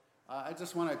I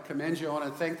just want to commend you. I want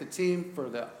to thank the team for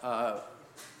the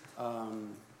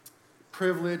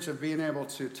privilege of being able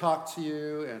to talk to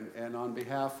you, and on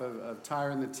behalf of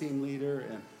Tyron, the team leader.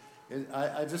 And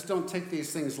I just don't take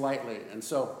these things lightly. And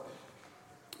so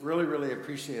really, really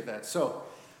appreciate that. So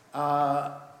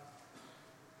I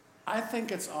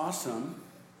think it's awesome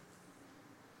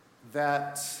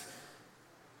that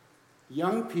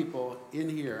young people in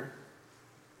here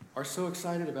are so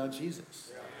excited about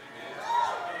Jesus.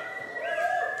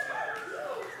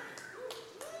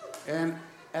 And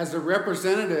as a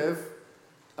representative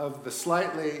of the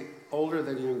slightly older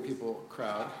than young people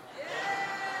crowd,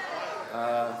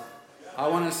 I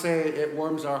want to say it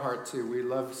warms our heart too. We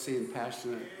love seeing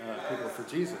passionate people for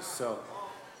Jesus. So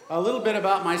a little bit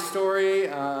about my story.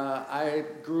 I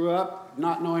grew up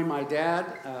not knowing my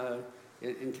dad.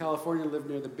 In California, lived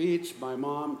near the beach. My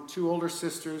mom, two older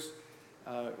sisters,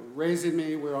 raising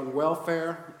me. We were on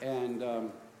welfare. And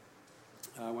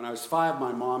when I was 5,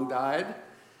 my mom died.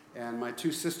 And my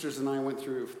two sisters and I went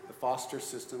through the foster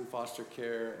system, foster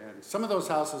care. And some of those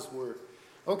houses were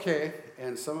okay,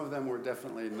 and some of them were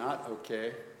definitely not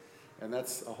okay. And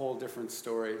that's a whole different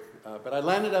story. But I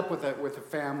landed up with a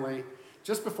family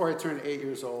just before I turned 8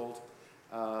 years old.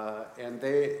 And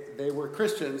they were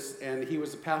Christians, and he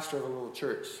was the pastor of a little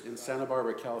church in Santa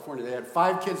Barbara, California. They had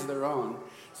 5 kids of their own,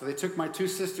 so they took my two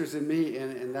sisters and me,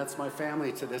 and that's my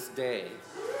family to this day.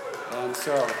 And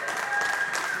so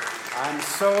I'm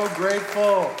so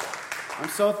grateful. I'm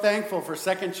so thankful for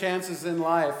second chances in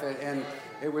life, and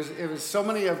it was so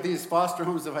many of these foster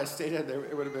homes that I stayed at,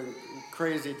 it would have been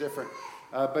crazy different.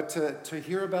 But to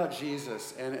hear about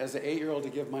Jesus, and as an 8-year-old to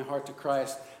give my heart to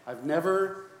Christ, I've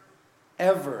never,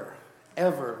 ever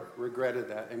regretted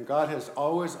that. And God has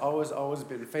always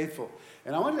been faithful.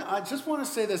 And I just want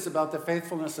to say this about the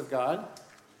faithfulness of God.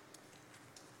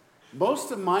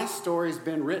 Most of my story's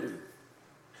been written.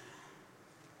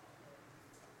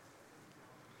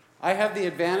 I have the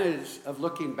advantage of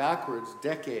looking backwards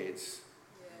decades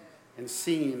and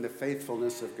seeing the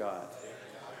faithfulness of God.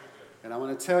 And I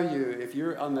want to tell you, if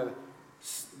you're on the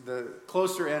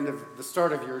closer end of the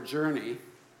start of your journey,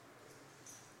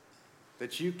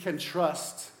 that you can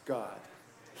trust God.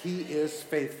 He is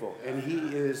faithful and He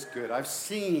is good. I've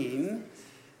seen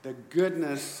the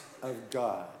goodness of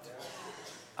God.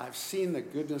 I've seen the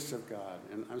goodness of God,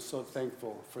 and I'm so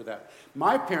thankful for that.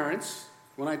 My parents,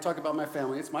 when I talk about my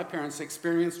family, it's my parents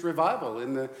experienced revival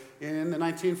in the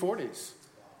 1940s.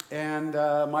 And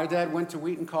my dad went to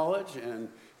Wheaton College and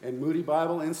Moody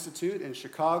Bible Institute in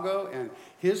Chicago, and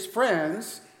his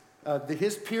friends,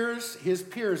 his peers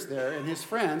there, and his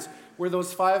friends were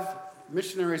those 5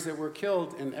 missionaries that were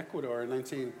killed in Ecuador in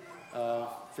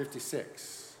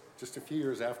 1956, just a few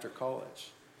years after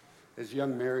college. As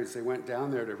young marrieds, they went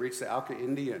down there to reach the Auca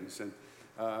Indians, and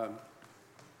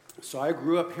so I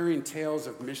grew up hearing tales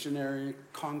of missionary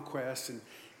conquests and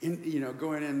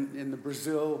going in the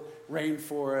Brazil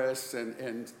rainforests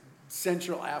and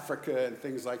Central Africa and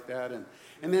things like that. And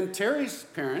then Terry's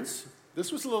parents,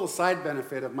 this was a little side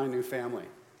benefit of my new family.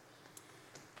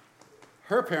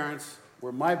 Her parents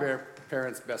were my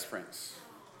parents' best friends.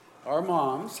 Our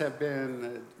moms have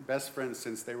been best friends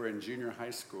since they were in junior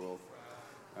high school,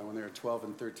 when they were 12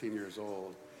 and 13 years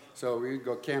old. So we would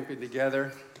go camping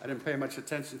together. I didn't pay much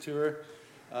attention to her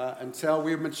until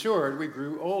we matured. We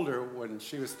grew older when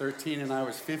she was 13 and I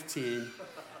was 15.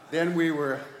 Then we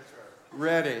were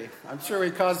ready. I'm sure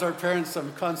we caused our parents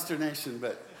some consternation,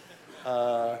 but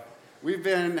we've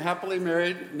been happily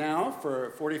married now for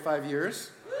 45 years.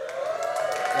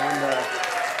 And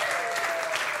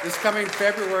this coming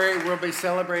February, we'll be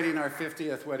celebrating our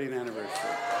 50th wedding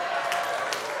anniversary.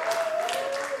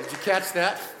 Did you catch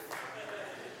that?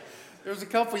 There was a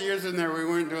couple years in there we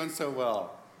weren't doing so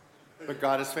well. But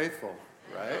God is faithful,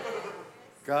 right?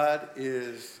 God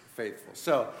is faithful.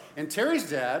 So, and Terry's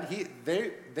dad,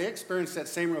 they experienced that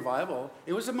same revival.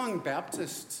 It was among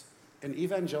Baptists and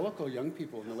evangelical young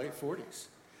people in the late 40s.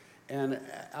 And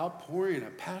outpouring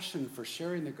a passion for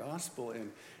sharing the gospel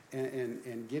and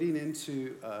getting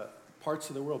into parts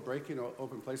of the world, breaking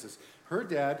open places. Her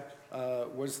dad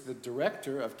was the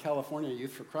director of California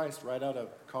Youth for Christ right out of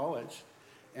college.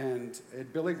 And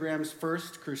at Billy Graham's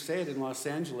first crusade in Los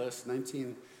Angeles,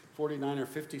 1949 or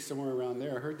 50, somewhere around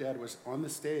there, her dad was on the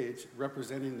stage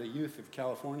representing the youth of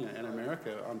California and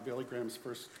America on Billy Graham's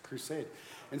first crusade.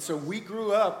 And so we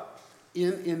grew up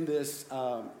in this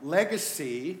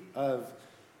legacy of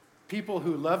people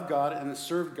who love God and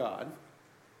serve God.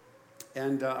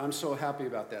 And I'm so happy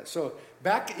about that. So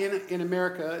back in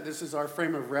America, this is our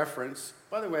frame of reference.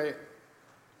 By the way,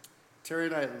 Terry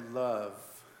and I love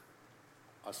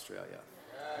Australia.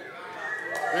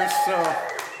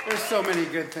 There's so many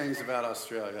good things about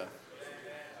Australia.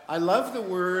 I love the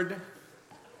word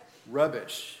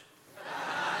rubbish.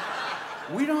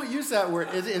 We don't use that word.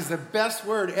 It is the best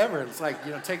word ever. It's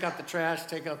like, take out the trash,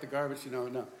 take out the garbage,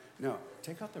 no,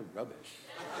 take out the rubbish.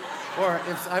 Or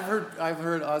if I've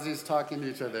heard Aussies talking to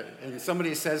each other, and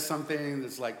somebody says something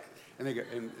that's like, and they go,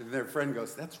 and their friend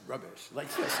goes, "That's rubbish," like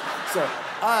this. So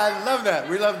I love that.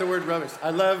 We love the word rubbish. I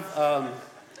love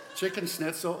chicken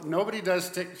schnitzel. Nobody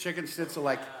does chicken schnitzel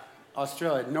like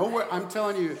Australia. Nowhere. I'm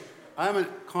telling you, I'm a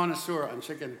connoisseur on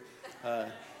chicken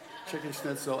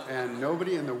schnitzel, and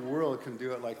nobody in the world can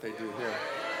do it like they do here.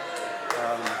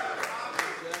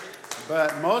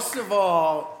 But most of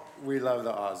all, we love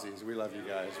the Aussies. We love you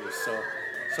guys. We're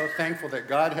so thankful that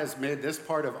God has made this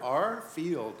part of our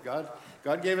field. God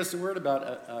gave us a word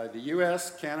about the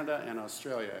U.S., Canada, and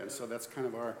Australia, and so that's kind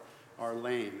of our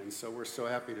lane, and so we're so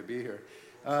happy to be here.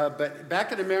 But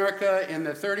back in America in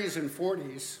the 30s and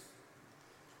 40s,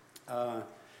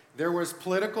 there was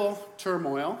political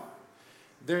turmoil.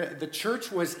 The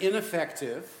church was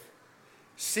ineffective.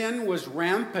 Sin was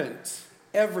rampant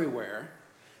everywhere.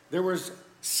 There was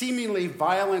seemingly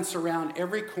violence around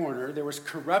every corner. There was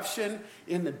corruption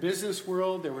in the business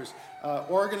world. There was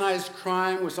organized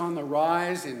crime was on the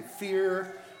rise, and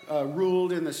fear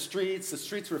ruled in the streets. The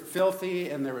streets were filthy,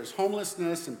 and there was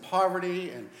homelessness and poverty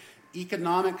and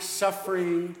economic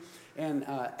suffering, and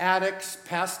addicts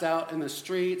passed out in the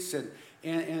streets,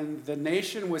 and the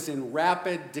nation was in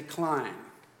rapid decline.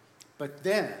 But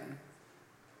then,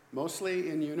 mostly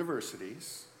in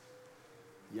universities,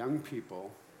 young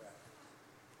people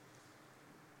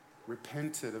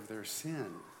repented of their sin.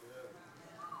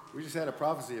 We just had a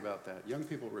prophecy about that. Young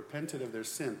people repented of their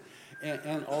sin.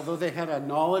 And although they had a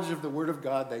knowledge of the Word of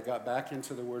God, they got back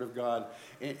into the Word of God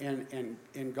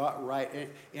and got right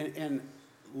and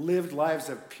lived lives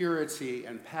of purity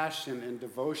and passion and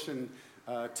devotion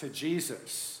to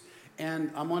Jesus.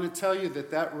 And I want to tell you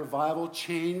that revival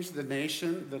changed the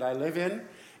nation that I live in.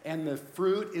 And the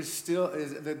fruit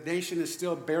the nation is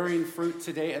still bearing fruit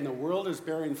today, and the world is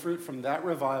bearing fruit from that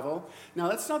revival. Now,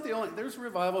 that's not the only, there's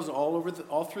revivals all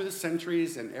through the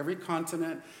centuries and every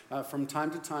continent from time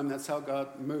to time. That's how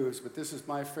God moves, but this is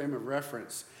my frame of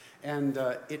reference. And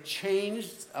it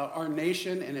changed our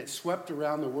nation, and it swept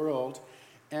around the world.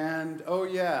 And, oh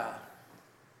yeah,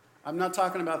 I'm not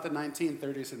talking about the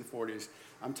 1930s and 40s.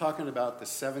 I'm talking about the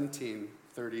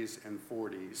 1730s and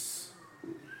 40s.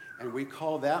 And we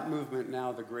call that movement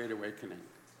now the Great Awakening.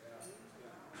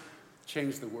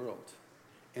 Changed the world.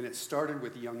 And it started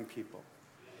with young people.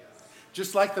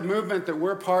 Just like the movement that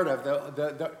we're part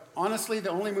of. Honestly,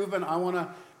 the only movement I want to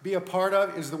be a part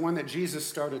of is the one that Jesus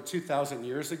started 2,000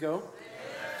 years ago.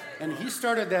 And he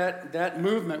started that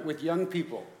movement with young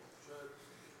people.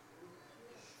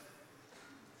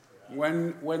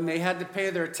 When they had to pay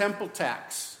their temple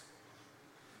tax,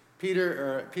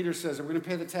 Peter says, "Are we going to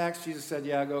pay the tax?" Jesus said,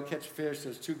 "Yeah, go catch fish.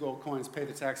 There's 2 gold coins. Pay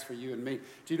the tax for you and me."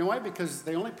 Do you know why? Because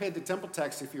they only paid the temple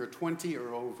tax if you're 20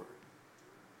 or over.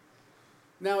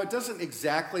 Now, it doesn't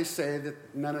exactly say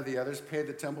that none of the others paid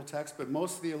the temple tax, but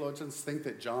most theologians think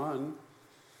that John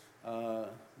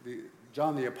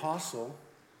the Apostle,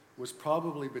 was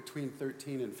probably between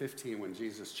 13 and 15 when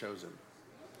Jesus chose him.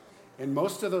 And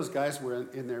most of those guys were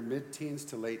in their mid-teens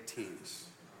to late teens.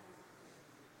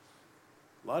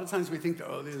 A lot of times we think,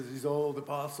 there's these old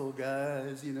apostle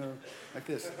guys, like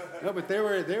this. No, but they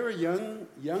were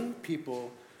young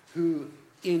people who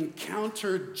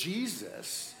encountered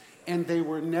Jesus, and they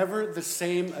were never the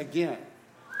same again.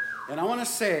 And I want to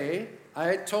say,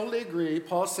 I totally agree.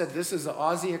 Paul said this is the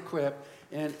Aussie equip,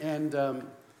 and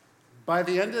by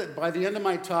the end of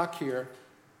my talk here,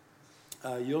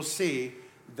 you'll see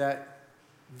that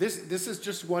this is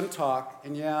just one talk,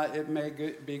 and yeah, it may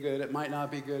be good, it might not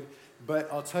be good.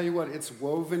 But I'll tell you what, it's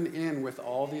woven in with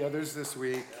all the others this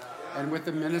week and with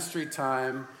the ministry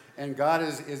time. And God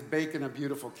is baking a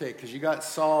beautiful cake, because you got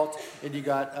salt and you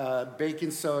got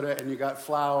baking soda and you got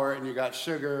flour and you got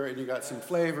sugar and you got some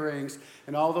flavorings,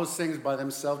 and all those things by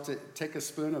themselves. To take a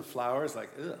spoon of flour is like,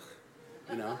 ugh,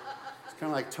 It's kind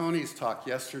of like Tony's talk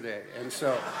yesterday. And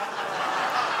so,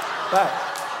 but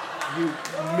you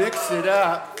mix it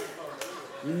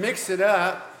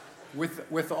up.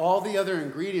 With all the other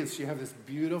ingredients, you have this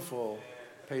beautiful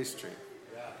pastry.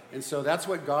 And so that's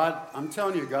what I'm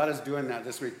telling you, God is doing that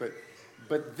this week.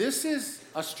 But this is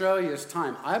Australia's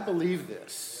time. I believe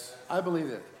this. I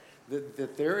believe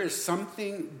that there is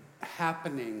something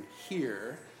happening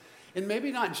here. And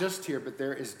maybe not just here, but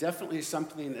there is definitely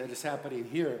something that is happening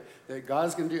here that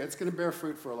God's going to do. It's going to bear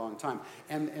fruit for a long time.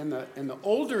 And the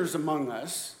elders among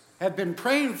us have been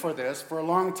praying for this for a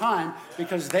long time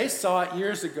because they saw it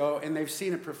years ago and they've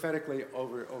seen it prophetically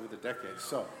over the decades.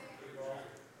 So,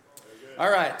 all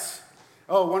right.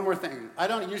 Oh, one more thing. I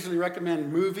don't usually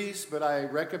recommend movies, but I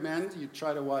recommend you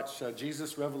try to watch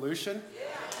Jesus Revolution.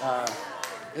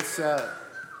 It's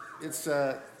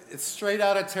straight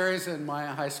out of Terry's and my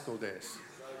high school days.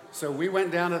 So we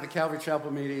went down to the Calvary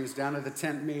Chapel meetings, down to the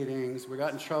tent meetings. We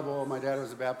got in trouble. My dad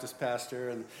was a Baptist pastor,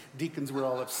 and deacons were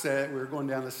all upset. We were going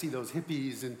down to see those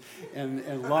hippies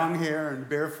and long hair and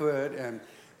barefoot.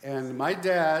 And my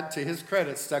dad, to his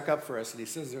credit, stuck up for us. And he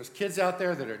says there's kids out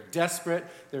there that are desperate.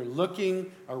 They're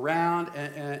looking around,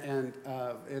 and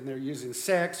they're using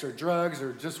sex or drugs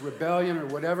or just rebellion or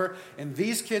whatever. And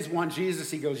these kids want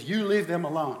Jesus. He goes, you leave them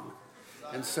alone.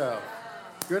 And so,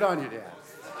 good on you, Dad.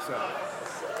 So,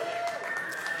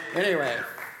 anyway,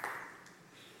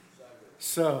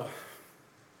 so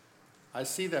I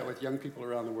see that with young people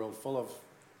around the world, full of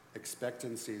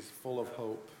expectancies, full of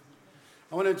hope.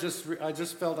 I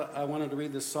just felt I wanted to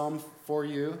read this psalm for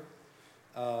you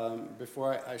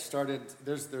before I started.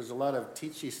 There's a lot of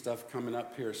teachy stuff coming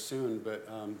up here soon, but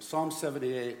Psalm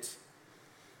 78.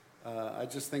 I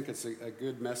just think it's a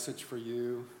good message for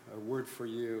you, a word for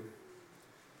you.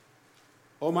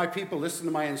 O my people, listen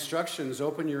to my instructions.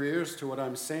 Open your ears to what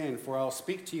I'm saying, for I'll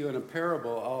speak to you in a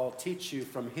parable. I'll teach you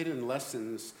from hidden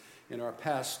lessons in our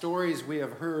past, stories we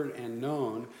have heard and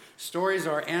known, stories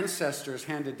our ancestors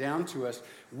handed down to us.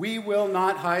 We will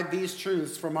not hide these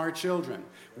truths from our children.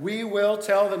 We will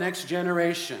tell the next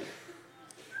generation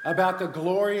about the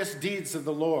glorious deeds of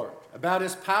the Lord, about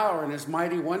his power and his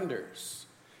mighty wonders.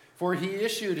 For he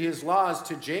issued his laws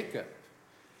to Jacob.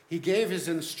 He gave his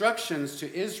instructions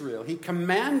to Israel. He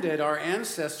commanded our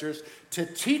ancestors to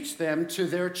teach them to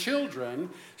their children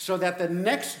so that the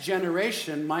next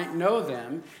generation might know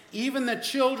them, even the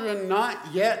children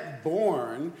not yet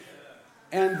born,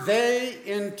 and they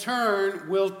in turn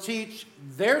will teach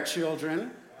their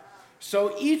children.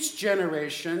 So each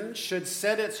generation should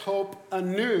set its hope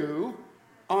anew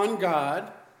on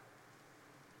God,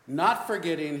 not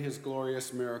forgetting his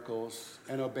glorious miracles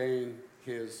and obeying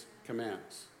his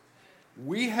commands.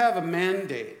 We have a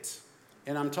mandate,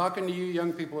 and I'm talking to you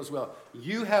young people as well.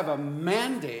 You have a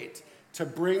mandate to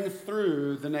bring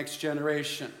through the next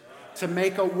generation, to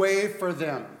make a way for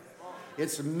them.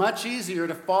 It's much easier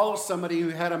to follow somebody who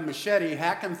had a machete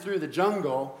hacking through the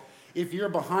jungle if you're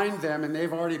behind them and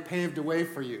they've already paved a way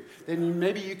for you. Then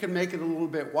maybe you can make it a little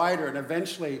bit wider, and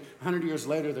eventually, 100 years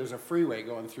later, there's a freeway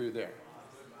going through there.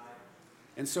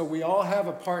 And so we all have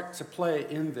a part to play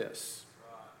in this.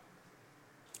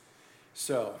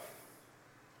 So,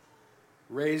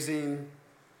 raising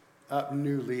up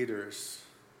new leaders.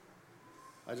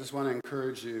 I just want to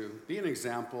encourage you, be an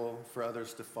example for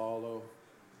others to follow.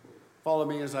 Follow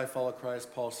me as I follow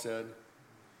Christ, Paul said.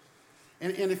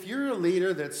 And if you're a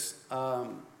leader that's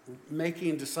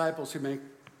making disciples who make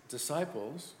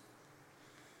disciples,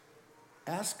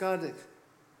 ask God to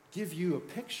give you a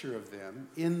picture of them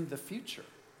in the future.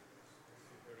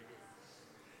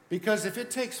 Because if it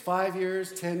takes 5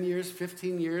 years, 10 years,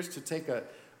 15 years to take a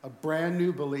brand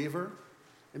new believer,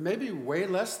 it may be way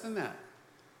less than that,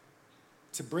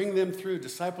 to bring them through,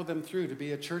 disciple them through, to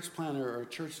be a church planner or a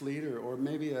church leader or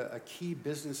maybe a key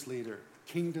business leader,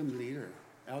 kingdom leader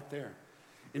out there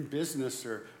in business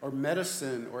or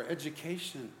medicine or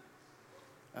education.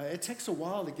 It takes a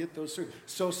while to get those through.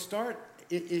 So start,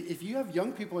 if you have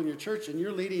young people in your church and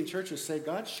you're leading churches, say,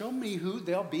 God, show me who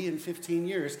they'll be in 15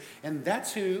 years. And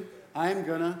that's who I'm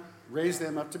going to raise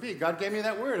them up to be. God gave me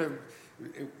that word.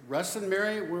 Russ and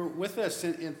Mary were with us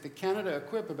in the Canada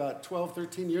Equip about 12,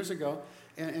 13 years ago.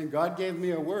 And God gave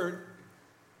me a word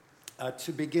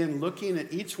to begin looking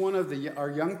at each one of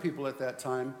our young people at that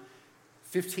time,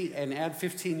 15, and add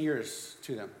 15 years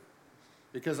to them.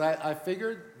 Because I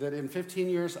figured that in 15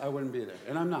 years I wouldn't be there.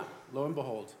 And I'm not. Lo and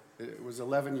behold. It was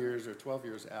 11 years or 12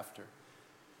 years after.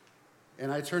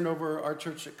 And I turned over our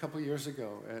church a couple years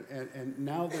ago. And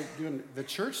now they're doing the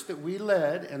church that we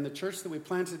led and the church that we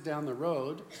planted down the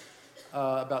road,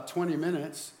 about 20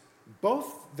 minutes,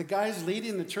 both the guys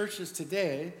leading the churches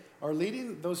today are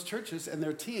leading those churches, and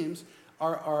their teams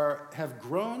have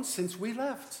grown since we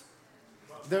left.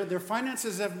 Their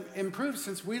finances have improved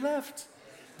since we left.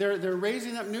 They're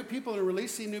raising up new people and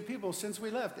releasing new people since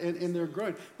we left, and they're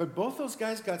growing. But both those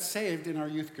guys got saved in our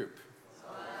youth group.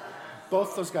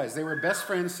 Both those guys. They were best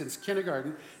friends since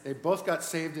kindergarten. They both got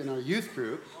saved in our youth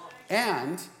group.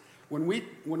 And when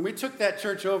we took that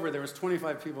church over, there was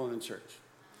 25 people in the church.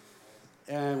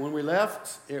 And when we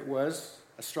left, it was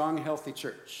a strong, healthy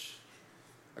church,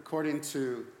 according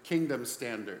to kingdom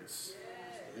standards,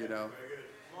 you know.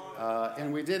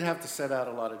 And we did have to set out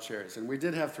a lot of chairs. And we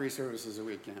did have 3 services a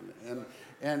weekend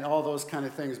and all those kind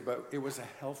of things. But it was a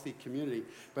healthy community.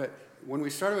 But when we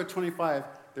started with 25,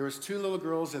 there was 2 little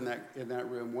girls in that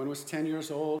room. One was 10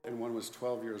 years old and one was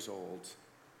 12 years old.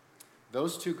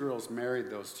 Those 2 girls married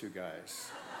those 2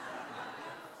 guys.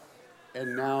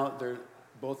 And now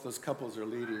both those couples are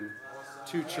leading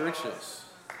 2 churches.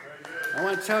 I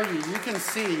want to tell you, you can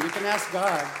ask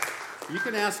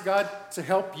God to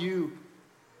help you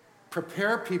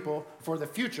prepare people for the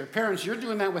future. Parents, you're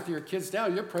doing that with your kids now.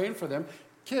 You're praying for them.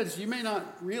 Kids, you may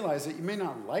not realize it, you may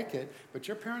not like it, but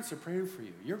your parents are praying for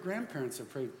you. Your grandparents have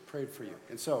prayed for you.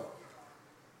 And so,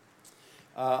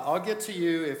 I'll get to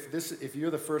you if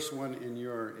you're the first one in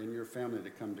your family to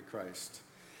come to Christ.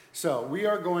 So, we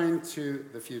are going to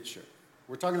the future.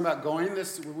 We're talking about going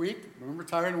this week. Remember,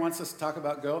 Tyron wants us to talk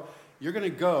about go. You're going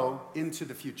to go into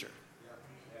the future.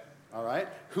 All right?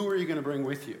 Who are you going to bring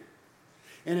with you?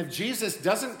 And if Jesus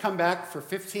doesn't come back for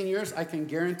 15 years, I can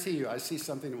guarantee you, I see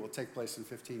something that will take place in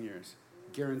 15 years.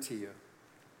 Guarantee you.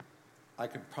 I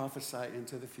could prophesy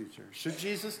into the future. Should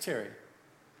Jesus tarry,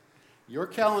 your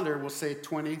calendar will say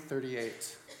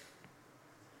 2038.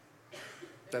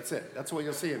 That's it. That's what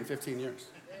you'll see in 15 years.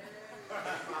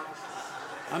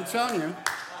 I'm telling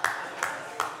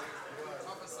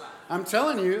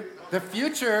you, the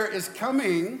future is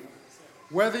coming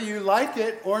whether you like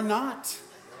it or not.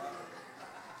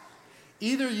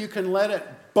 Either you can let it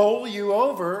bowl you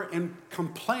over and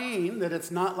complain that it's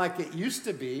not like it used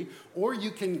to be, or you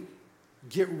can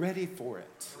get ready for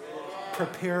it,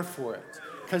 prepare for it,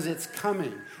 because it's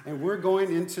coming, and we're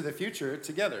going into the future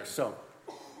together. So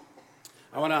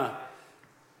I want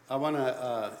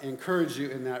to encourage you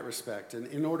in that respect. And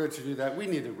in order to do that, we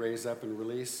need to raise up and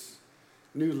release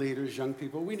new leaders, young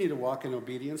people. We need to walk in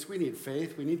obedience. We need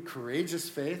faith. We need courageous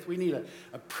faith. We need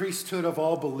a priesthood of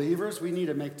all believers. We need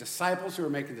to make disciples who are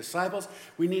making disciples.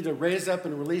 We need to raise up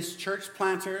and release church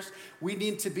planters. We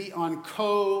need to be on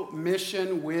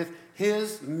co-mission with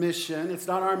his mission. It's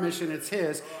not our mission, it's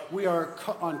his. We are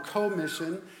on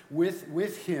co-mission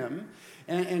with him.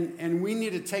 And we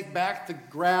need to take back the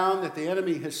ground that the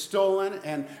enemy has stolen,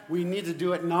 and we need to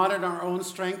do it not in our own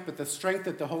strength, but the strength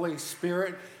that the Holy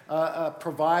Spirit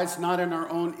provides, not in our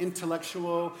own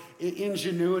intellectual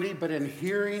ingenuity, but in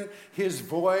hearing his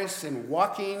voice and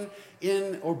walking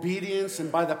in obedience and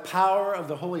by the power of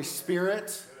the Holy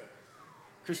Spirit.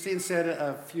 Christine said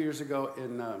a few years ago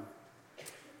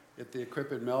at the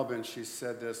Equip in Melbourne, she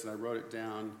said this, and I wrote it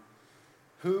down.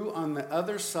 Who on the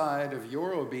other side of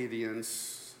your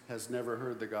obedience has never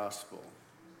heard the gospel?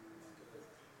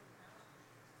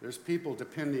 There's people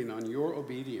depending on your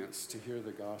obedience to hear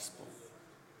the gospel.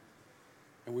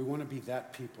 And we want to be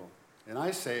that people. And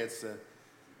I say it's the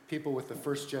people with the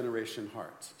first generation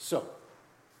heart. So,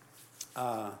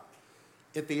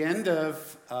 at the end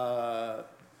of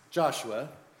Joshua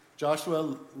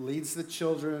leads the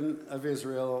children of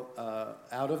Israel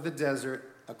out of the desert,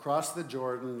 across the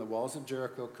Jordan. The walls of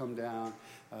Jericho come down.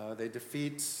 They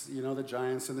defeat, the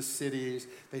giants and the cities.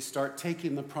 They start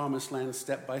taking the promised land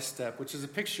step by step, which is a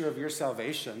picture of your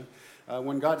salvation.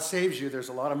 When God saves you, there's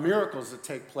a lot of miracles that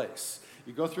take place.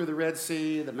 You go through the Red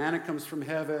Sea, the manna comes from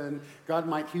heaven. God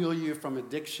might heal you from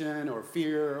addiction or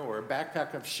fear or a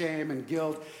backpack of shame and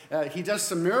guilt. He does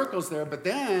some miracles there, but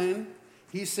then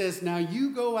he says, now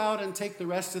you go out and take the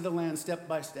rest of the land step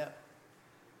by step.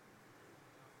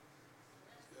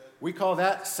 We call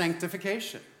that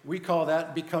sanctification. We call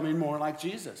that becoming more like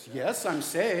Jesus. Yes, I'm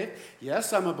saved.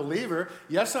 Yes, I'm a believer.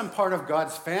 Yes, I'm part of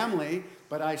God's family,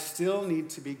 but I still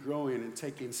need to be growing and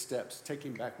taking steps,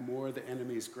 taking back more of the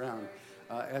enemy's ground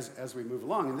as we move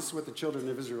along. And this is what the children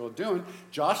of Israel are doing.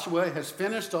 Joshua has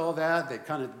finished all that. They've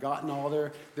kind of gotten all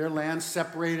their land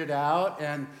separated out,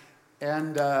 and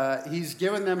he's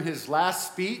given them his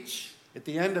last speech at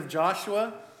the end of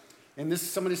Joshua. And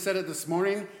somebody said it this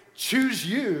morning, choose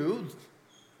you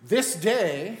this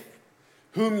day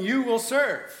whom you will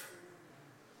serve.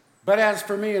 But as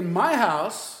for me and my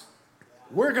house,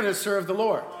 we're going to serve the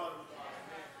Lord.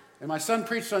 And my son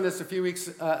preached on this a few weeks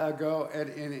ago,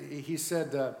 and he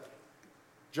said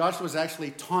Joshua was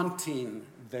actually taunting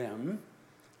them.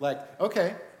 Like,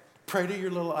 okay, pray to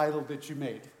your little idol that you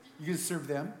made. You going to serve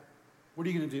them? What are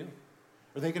you going to do?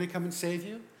 Are they going to come and save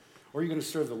you? Or are you going to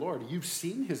serve the Lord? You've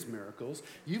seen his miracles.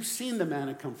 You've seen the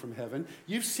manna come from heaven.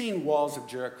 You've seen walls of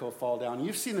Jericho fall down.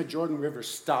 You've seen the Jordan River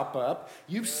stop up.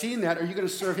 You've seen that. Are you going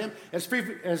to serve him? As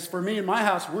for me and my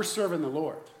house, we're serving the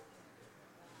Lord.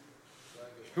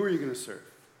 Who are you going to serve?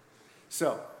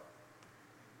 So,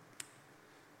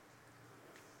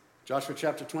 Joshua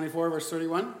chapter 24, verse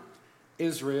 31.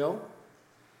 Israel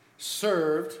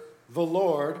served the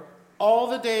Lord all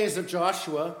the days of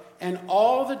Joshua and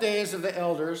all the days of the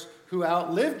elders who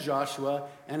outlived Joshua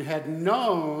and had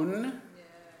known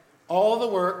all the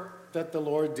work that the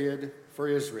Lord did for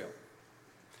Israel.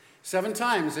 7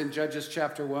 times in Judges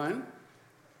chapter 1,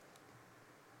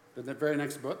 the very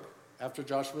next book, after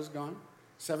Joshua's gone,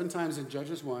 7 times in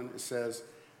Judges 1, it says,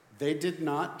 they did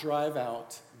not drive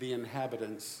out the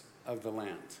inhabitants of the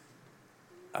land.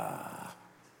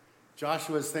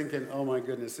 Joshua's thinking, oh my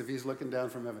goodness, if he's looking down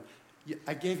from heaven.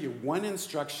 I gave you one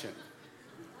instruction,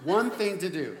 one thing to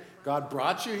do. God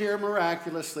brought you here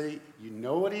miraculously. You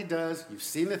know what he does. You've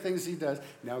seen the things he does.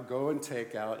 Now go and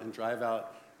take out and drive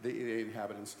out the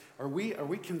inhabitants. Are we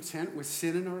content with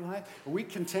sin in our life? Are we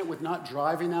content with not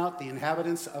driving out the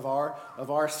inhabitants of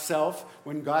our self?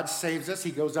 When God saves us,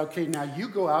 he goes, okay, now you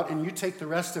go out and you take the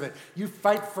rest of it. You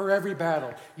fight for every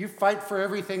battle. You fight for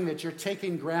everything that you're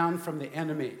taking ground from the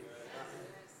enemy.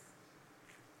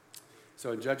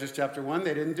 So in Judges chapter 1,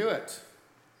 they didn't do it.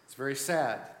 It's very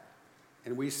sad.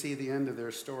 And we see the end of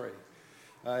their story.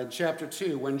 In chapter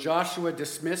 2, when Joshua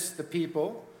dismissed the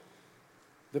people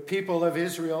of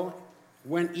Israel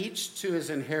went each to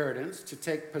his inheritance to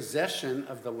take possession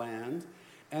of the land,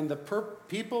 and the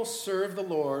people served the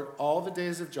Lord all the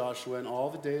days of Joshua and all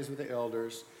the days of the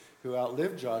elders who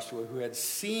outlived Joshua, who had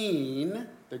seen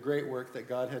the great work that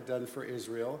God had done for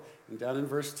Israel. And down in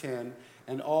verse 10,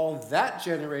 and all that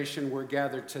generation were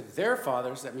gathered to their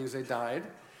fathers, that means they died,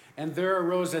 and there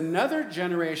arose another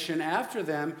generation after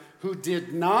them who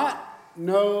did not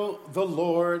know the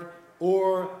Lord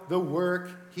or the work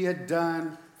he had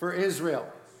done for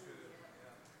Israel.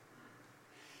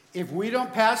 If we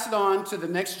don't pass it on to the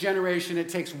next generation, it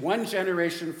takes one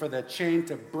generation for the chain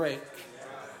to break.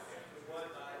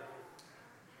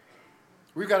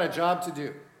 We've got a job to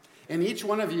do. And each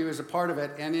one of you is a part of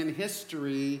it. And in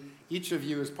history, each of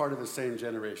you is part of the same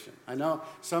generation. I know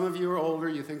some of you are older.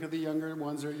 You think of the younger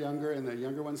ones are younger, and the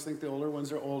younger ones think the older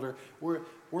ones are older. We're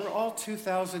all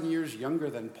 2,000 years younger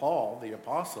than Paul, the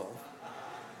apostle.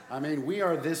 I mean, we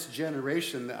are this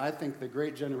generation, that I think the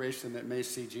great generation that may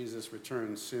see Jesus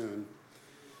return soon.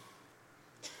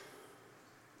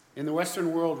 In the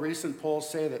Western world, recent polls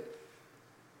say that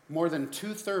more than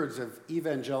 2/3 of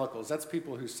evangelicals, that's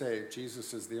people who say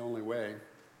Jesus is the only way,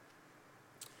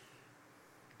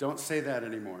 don't say that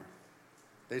anymore.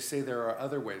 They say there are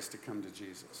other ways to come to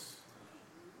Jesus.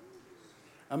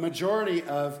 A majority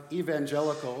of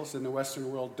evangelicals in the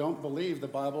Western world don't believe the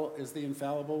Bible is the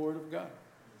infallible Word of God.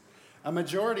 A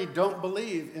majority don't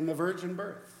believe in the virgin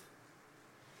birth.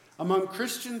 Among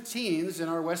Christian teens in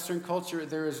our Western culture,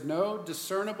 there is no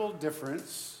discernible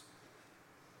difference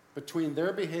between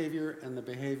their behavior and the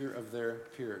behavior of their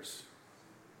peers.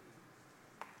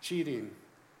 Cheating,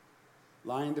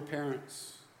 lying to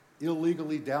parents,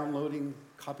 illegally downloading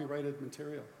copyrighted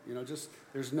material.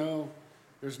 There's no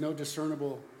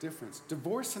discernible difference.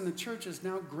 Divorce in the church is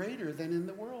now greater than in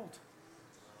the world.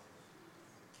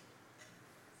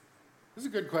 This is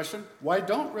a good question. Why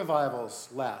don't revivals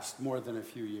last more than a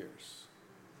few years?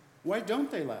 Why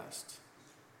don't they last?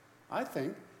 I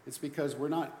think it's because we're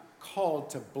not called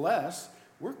to bless,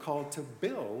 we're called to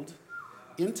build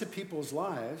into people's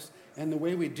lives. And the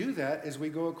way we do that is we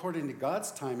go according to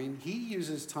God's timing. He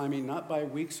uses timing not by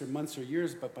weeks or months or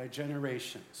years, but by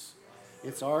generations.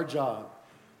 It's our job.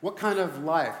 What kind of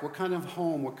life, what kind of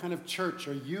home, what kind of church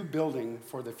are you building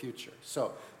for the future? So,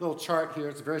 a little chart here.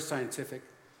 It's very scientific.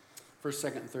 First,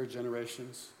 second, and third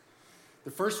generations.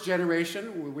 The first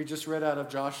generation, we just read out of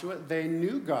Joshua, they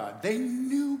knew God. They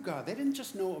knew God. They didn't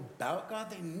just know about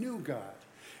God, they knew God.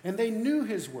 And they knew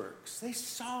his works. They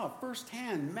saw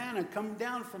firsthand manna come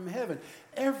down from heaven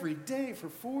every day for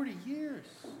 40 years.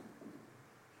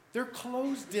 Their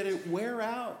clothes didn't wear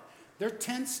out. Their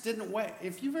tents didn't wear.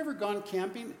 If you've ever gone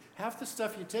camping, half the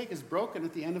stuff you take is broken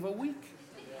at the end of a week.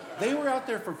 They were out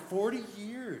there for 40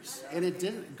 years, and it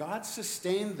didn't. God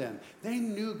sustained them. They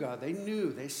knew God. They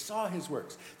knew. They saw his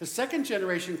works. The second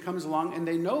generation comes along, and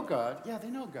they know God. Yeah, they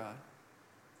know God.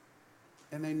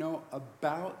 And they know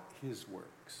about his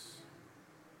works.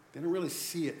 They don't really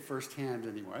see it firsthand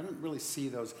anymore. I don't really see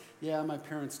those. Yeah, my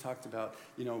parents talked about,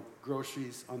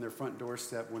 groceries on their front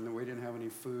doorstep when we didn't have any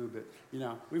food. But,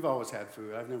 we've always had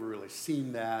food. I've never really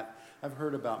seen that. I've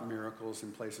heard about miracles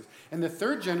in places. And the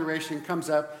third generation comes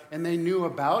up, and they knew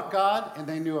about God, and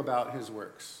they knew about his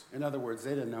works. In other words,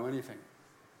 they didn't know anything.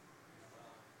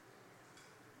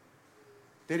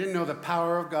 They didn't know the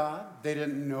power of God. They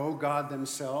didn't know God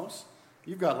themselves.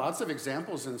 You've got lots of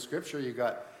examples in Scripture. You've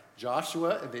got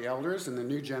Joshua, the elders, and the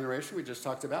new generation we just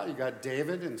talked about. You got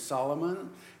David and Solomon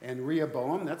and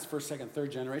Rehoboam. That's first, second,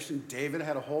 third generation. David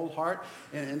had a whole heart.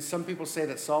 And some people say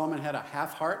that Solomon had a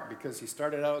half heart because he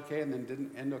started out okay and then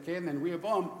didn't end okay. And then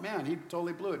Rehoboam, man, he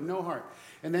totally blew it. No heart.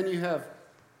 And then you have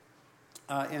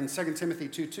in 2 Timothy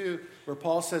 2:2, where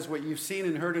Paul says, what you've seen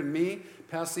and heard in me,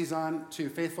 pass these on to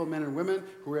faithful men and women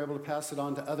who are able to pass it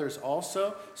on to others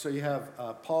also. So you have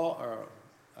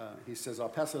he says, I'll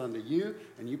pass it on to you,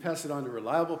 and you pass it on to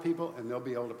reliable people, and they'll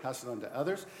be able to pass it on to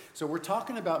others. So we're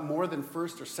talking about more than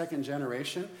first or second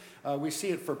generation. We see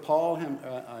it for Paul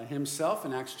himself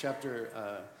in Acts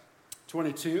chapter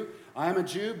 22. I am a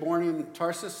Jew, born in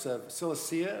Tarsus of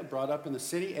Cilicia, brought up in the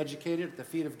city, educated at the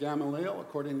feet of Gamaliel,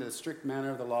 according to the strict manner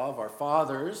of the law of our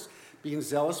fathers, being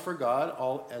zealous for God,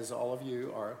 as all of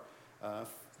you are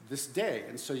this day.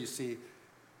 And so you see,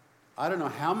 I don't know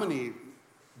how many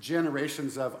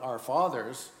generations of our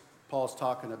fathers Paul's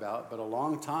talking about, but a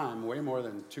long time, way more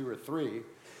than 2 or 3.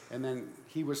 And then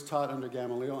he was taught under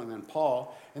Gamaliel, and then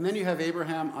Paul. And then you have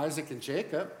Abraham, Isaac, and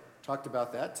Jacob. Talked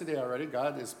about that today already.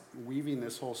 God is weaving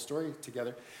this whole story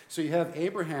together. So you have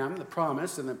Abraham, the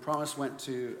promise, and the promise went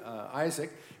to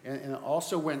Isaac, and it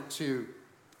also went to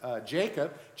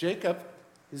Jacob. Jacob,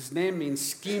 his name means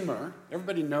schemer.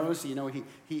 Everybody knows, he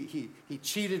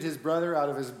cheated his brother out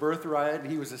of his birthright.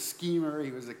 He was a schemer.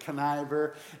 He was a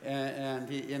conniver. And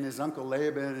he, in his uncle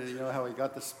Laban, and you know how he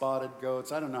got the spotted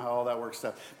goats. I don't know how all that works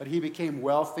out. But he became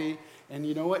wealthy. And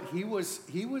you know what? He was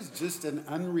just an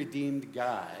unredeemed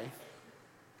guy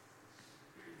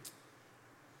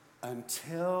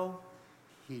until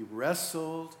he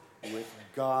wrestled with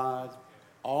God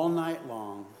all night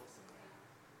long.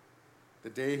 The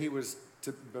day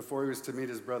before he was to meet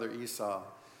his brother Esau,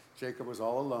 Jacob was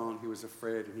all alone. He was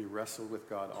afraid, and he wrestled with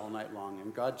God all night long.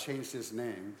 And God changed his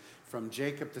name from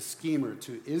Jacob the schemer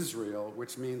to Israel,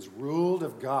 which means ruled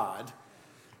of God.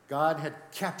 God had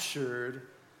captured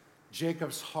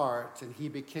Jacob's heart, and he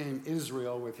became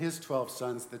Israel with his 12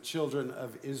 sons, the children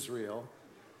of Israel.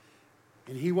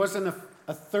 And he wasn't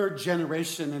a third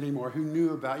generation anymore who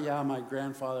knew about, my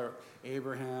grandfather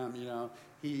Abraham,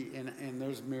 and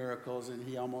there's miracles, and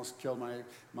he almost killed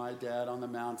my dad on the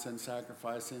mountain,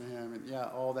 sacrificing him, and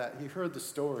all that. He heard the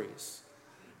stories,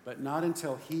 but not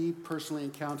until he personally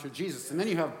encountered Jesus. And then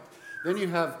you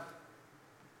have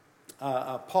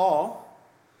Paul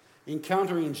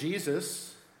encountering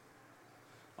Jesus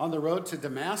on the road to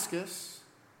Damascus.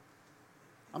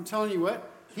 I'm telling you what,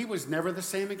 he was never the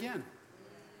same again.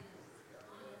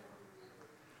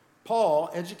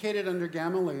 Paul, educated under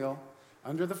Gamaliel,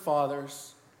 under the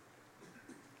fathers,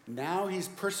 now he's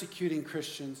persecuting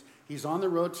Christians. He's on the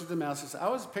road to Damascus. I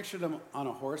always pictured him on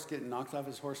a horse, getting knocked off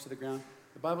his horse to the ground.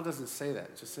 The Bible doesn't say that.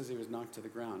 It just says he was knocked to the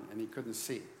ground and he couldn't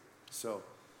see. So,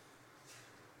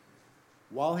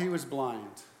 while he was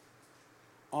blind,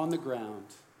 on the ground,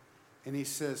 and he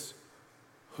says,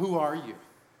 who are you?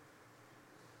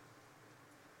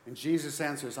 And Jesus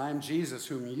answers, I am Jesus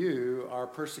whom you are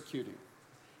persecuting.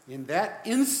 In that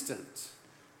instant,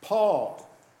 Paul,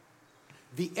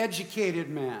 the educated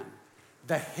man,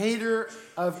 the hater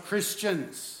of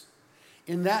Christians,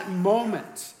 in that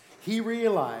moment, he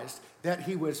realized that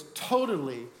he was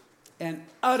totally and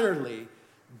utterly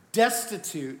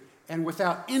destitute and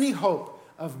without any hope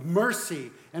of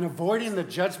mercy and avoiding the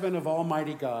judgment of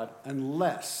Almighty God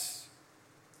unless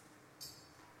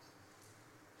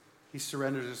he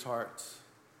surrendered his heart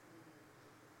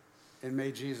and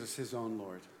made Jesus his own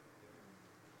Lord.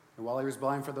 And while he was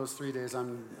blind for those 3 days,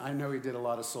 I know he did a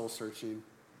lot of soul searching.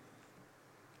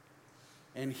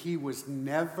 And he was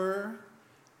never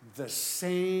the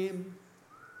same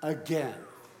again.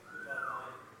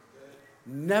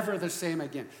 Never the same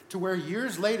again. To where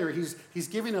years later, he's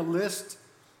giving a list.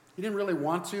 He didn't really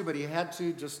want to, but he had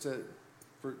to just to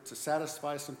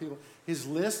satisfy some people. His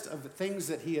list of the things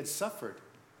that he had suffered.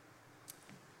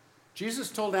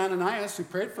 Jesus told Ananias, who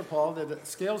prayed for Paul, that the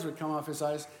scales would come off his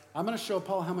eyes. I'm going to show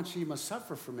Paul how much he must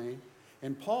suffer for me.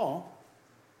 And Paul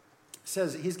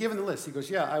says, he's given the list. He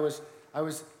goes, I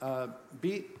was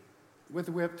beat with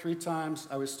a whip 3 times.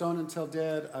 I was stoned until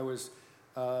dead. I was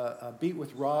beat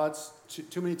with rods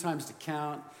too many times to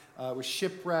count. I was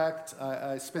shipwrecked.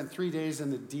 I spent 3 days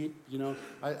in the deep.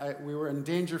 We were in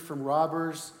danger from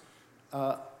robbers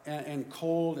and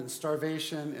cold and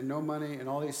starvation and no money and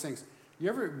all these things. You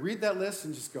ever read that list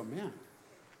and just go, man,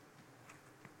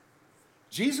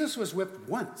 Jesus was whipped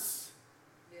once.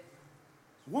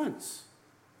 Once.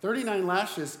 39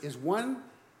 lashes is one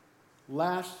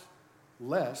lash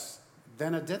less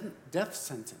than a death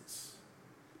sentence.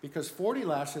 because 40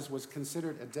 lashes was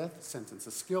considered a death sentence.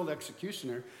 A skilled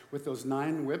executioner with those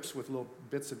 9 whips with little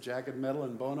bits of jagged metal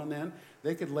and bone on the end,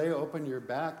 they could lay open your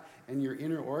back and your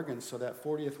inner organs, so that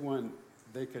 40th one,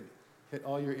 they could hit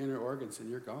all your inner organs and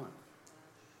you're gone.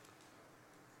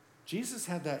 Jesus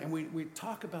had that, and we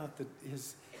talk about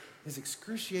his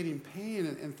excruciating pain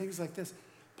and things like this.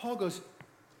 Paul goes,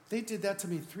 they did that to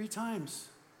me 3 times.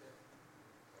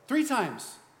 3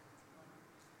 times.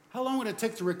 How long would it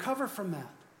take to recover from that?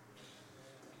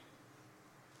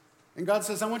 And God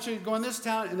says, I want you to go in this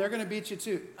town, and they're going to beat you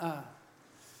too.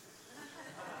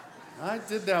 I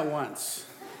did that once.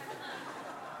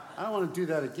 I don't want to do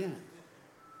that again.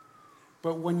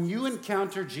 But when you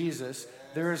encounter Jesus,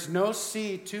 there is no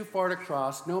sea too far to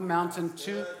cross, no mountain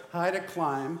too high to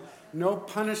climb, no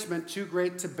punishment too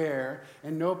great to bear,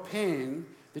 and no pain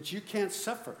that you can't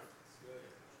suffer.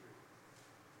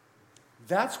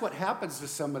 That's what happens to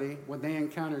somebody when they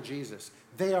encounter Jesus.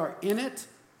 They are in it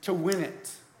to win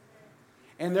it.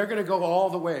 And they're going to go all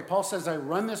the way. Paul says, I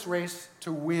run this race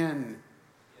to win.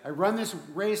 I run this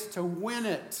race to win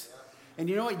it. And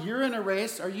you know what? You're in a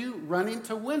race. Are you running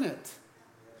to win it?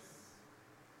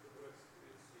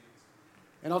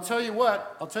 And I'll tell you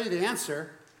what. I'll tell you the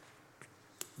answer.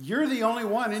 You're the only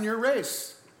one in your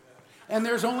race. And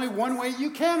there's only one way you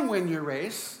can win your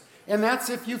race, and that's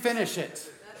if you finish it.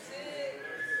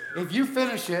 If you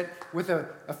finish it with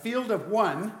a field of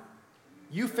 1,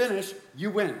 you finish, you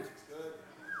win.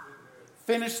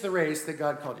 Finish the race that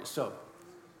God called you. So,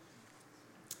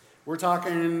 we're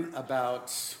talking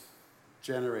about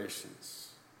generations.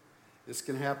 This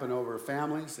can happen over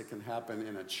families. It can happen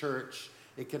in a church.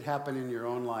 It could happen in your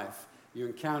own life. You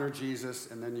encounter Jesus,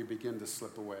 and then you begin to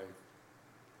slip away.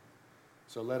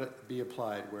 So let it be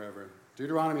applied wherever.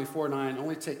 Deuteronomy 4:9,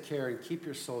 only take care and keep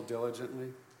your soul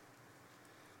diligently,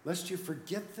 lest you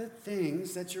forget the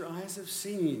things that your eyes have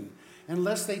seen, and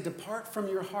lest they depart from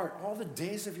your heart all the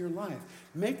days of your life.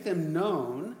 Make them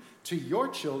known to your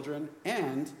children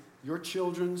and your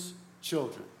children's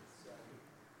children.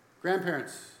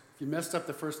 Grandparents, if you messed up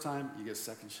the first time, you get a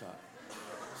second shot.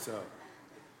 So,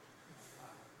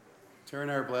 Tara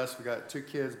and I are blessed. We got 2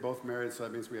 kids, both married, so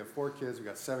that means we have 4 kids. We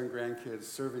got 7 grandkids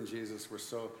serving Jesus. We're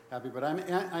so happy. But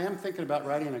I am thinking about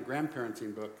writing a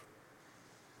grandparenting book.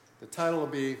 The title will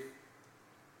be,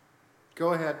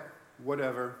 Go Ahead,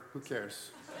 Whatever, Who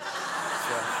Cares?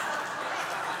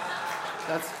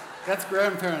 So, that's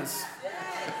grandparents.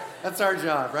 That's our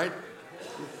job, right?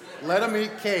 Let them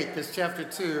eat cake is chapter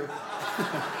 2.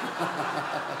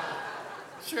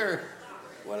 Sure,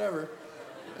 whatever.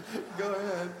 Go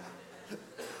ahead.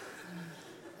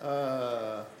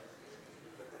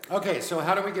 Okay, so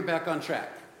how do we get back on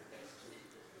track?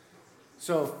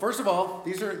 So first of all,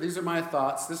 these are my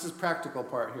thoughts. This is practical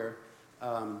part here.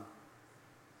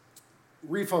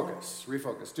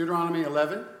 Refocus. Deuteronomy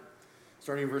 11,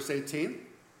 starting in verse 18.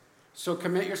 So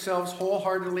commit yourselves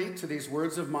wholeheartedly to these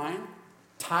words of mine.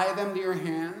 Tie them to your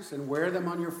hands and wear them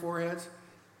on your foreheads.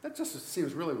 That just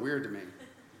seems really weird to me.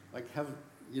 Like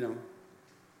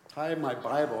tie my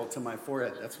Bible to my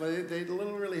forehead. That's why they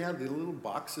literally have the little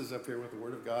boxes up here with the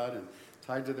Word of God and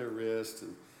tied to their wrist.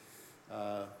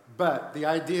 But the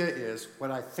idea is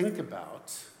what I think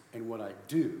about and what I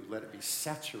do, let it be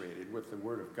saturated with the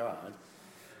Word of God.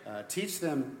 Teach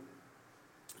them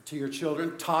to your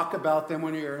children. Talk about them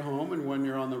when you're at home and when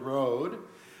you're on the road.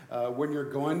 When you're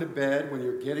going to bed, when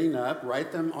you're getting up,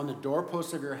 write them on the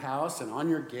doorposts of your house and on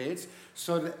your gates,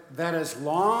 so that as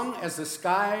long as the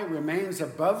sky remains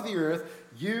above the earth,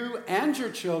 you and your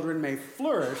children may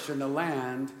flourish in the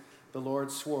land the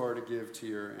Lord swore to give to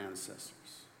your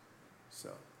ancestors.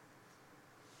 So,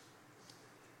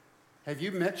 have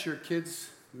you met your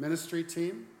kids' ministry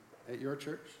team at your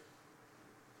church?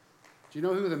 Do you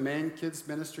know who the main kids'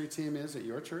 ministry team is at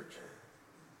your church?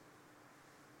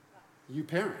 You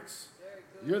parents.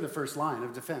 You're the first line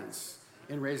of defense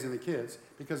in raising the kids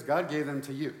because God gave them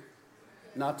to you,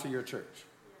 not to your church.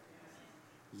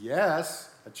 Yes,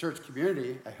 a church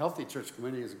community, a healthy church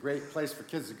community is a great place for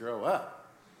kids to grow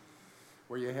up,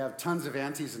 where you have tons of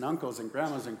aunties and uncles and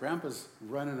grandmas and grandpas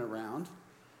running around,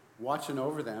 watching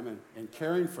over them and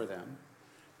caring for them.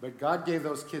 But God gave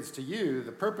those kids to you.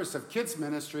 The purpose of kids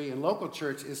ministry in local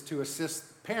church is to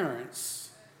assist parents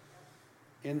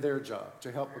in their job,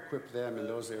 to help equip them in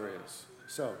those areas.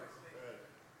 So,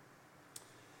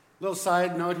 little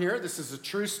side note here. This is a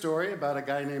true story about a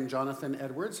guy named Jonathan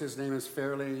Edwards. His name is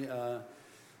fairly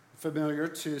familiar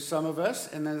to some of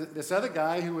us. And then this other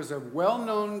guy who was a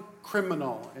well-known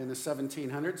criminal in the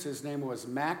 1700s, his name was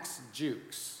Max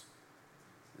Jukes.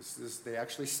 They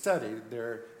actually studied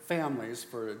their families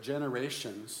for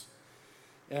generations.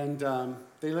 And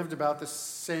they lived about the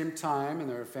same time, and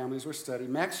their families were studied.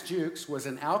 Max Jukes was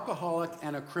an alcoholic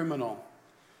and a criminal.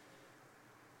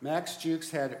 Max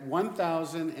Jukes had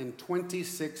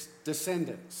 1,026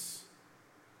 descendants.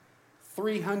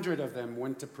 300 of them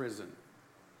went to prison.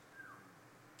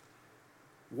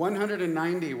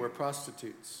 190 were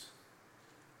prostitutes,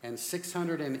 and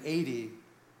 680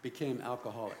 became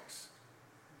alcoholics.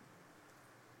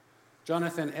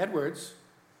 Jonathan Edwards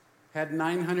had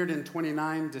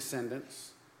 929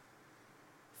 descendants.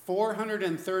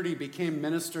 430 became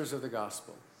ministers of the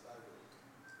gospel.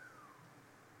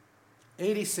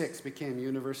 86 became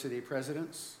university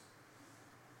professors.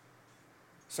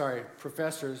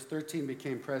 13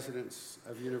 became presidents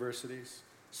of universities.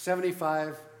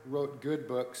 75 wrote good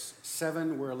books.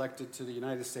 7 were elected to the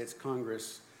United States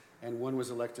Congress, and 1 was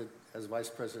elected as vice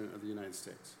president of the United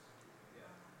States.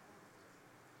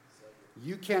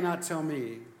 You cannot tell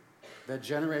me that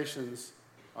generations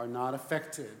are not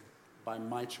affected by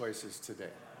my choices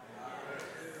today.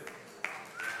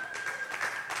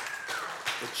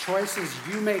 The choices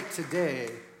you make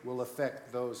today will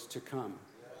affect those to come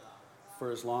for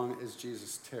as long as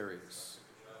Jesus tarries.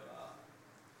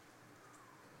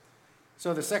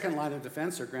 So the second line of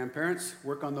defense are grandparents.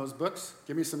 Work on those books.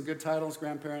 Give me some good titles,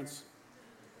 grandparents.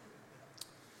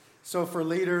 So for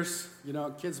leaders,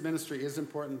 kids ministry is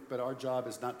important, but our job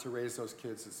is not to raise those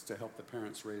kids, it's to help the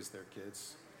parents raise their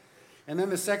kids. And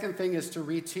then the second thing is to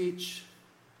reteach.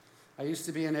 I used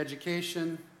to be in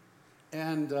education,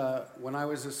 and when I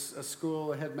was a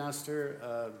school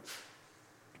headmaster,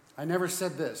 I never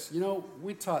said this.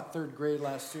 We taught 3rd grade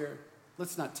last year.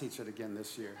 Let's not teach it again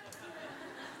this year.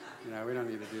 We don't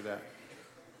need to do that.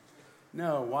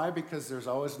 No, why? Because there's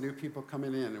always new people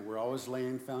coming in, and we're always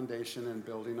laying foundation and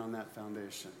building on that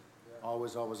foundation.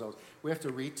 Always, always, always. We have to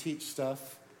reteach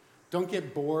stuff. Don't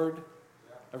get bored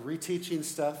of reteaching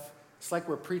stuff. It's like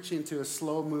we're preaching to a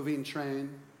slow-moving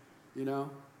train,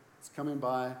 It's coming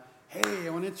by. Hey, I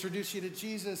want to introduce you to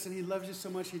Jesus, and he loves you so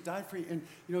much, he died for you. And,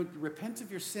 repent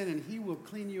of your sin, and he will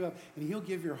clean you up, and he'll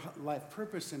give your life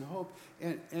purpose and hope,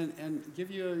 and give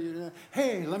you,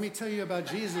 hey, let me tell you about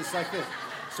Jesus like this.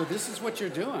 So this is what you're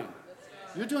doing.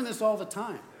 You're doing this all the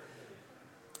time.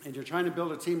 And you're trying to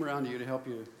build a team around you to help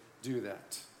you do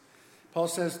that. Paul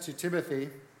says to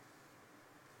Timothy,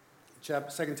 2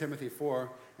 Timothy 4,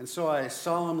 and so I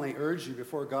solemnly urge you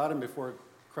before God and before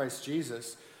Christ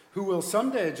Jesus, who will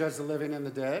someday judge the living and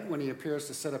the dead when he appears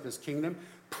to set up his kingdom,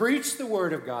 preach the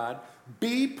word of God,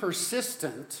 be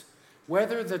persistent,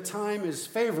 whether the time is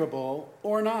favorable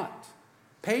or not.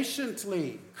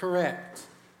 Patiently correct,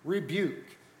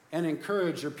 rebuke, and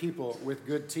encourage your people with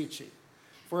good teaching.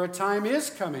 For a time is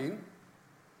coming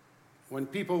when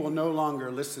people will no longer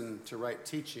listen to right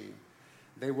teaching.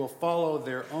 They will follow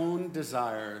their own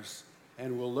desires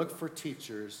and will look for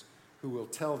teachers who will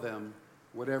tell them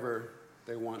whatever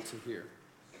they want to hear.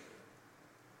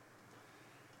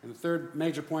 And the third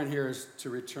major point here is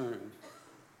to return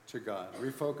to God.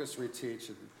 Refocus, reteach,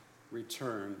 and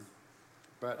return.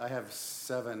 But I have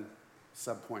 7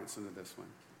 subpoints into this one.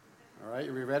 All right,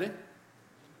 are we ready?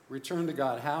 Return to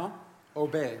God. How?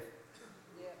 Obey.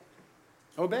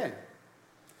 Yeah. Obey.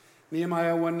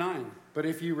 Nehemiah 1:9. But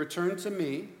if you return to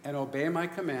me and obey my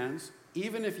commands,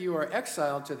 even if you are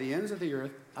exiled to the ends of the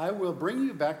earth, I will bring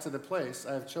you back to the place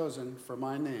I have chosen for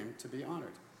my name to be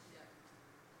honored. Yeah.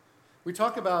 We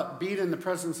talk about being in the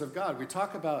presence of God. We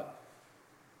talk about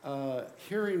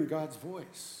hearing God's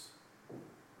voice.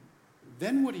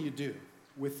 Then what do you do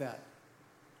with that?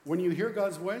 When you hear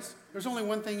God's voice, there's only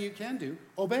one thing you can do.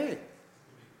 Obey.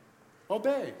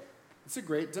 Obey. It's a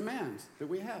great demand that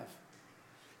we have.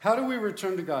 How do we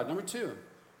return to God? Number 2,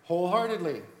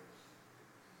 wholeheartedly.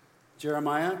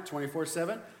 Jeremiah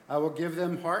 24:7, I will give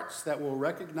them hearts that will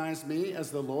recognize me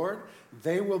as the Lord.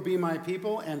 They will be my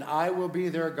people, and I will be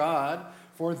their God,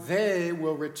 for they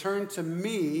will return to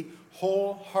me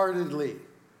wholeheartedly,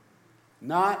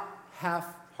 not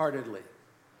half-heartedly.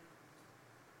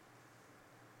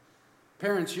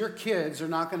 Parents, your kids are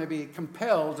not going to be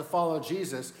compelled to follow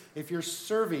Jesus if you're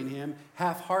serving him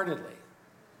half-heartedly.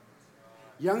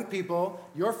 Young people,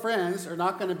 your friends are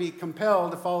not going to be compelled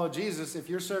to follow Jesus if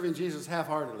you're serving Jesus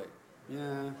half-heartedly.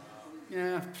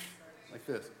 Yeah, like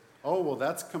this. Oh, well,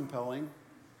 that's compelling.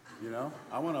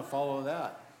 I want to follow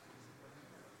that.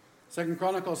 2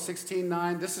 Chronicles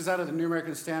 16:9. This is out of the New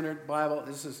American Standard Bible.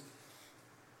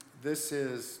 This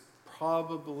is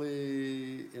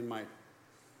probably in my,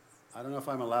 I don't know if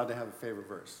I'm allowed to have a favorite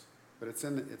verse, but it's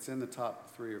in the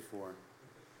top 3 or 4.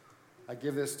 I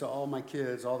give this to all my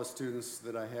kids, all the students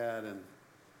that I had, and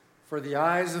for the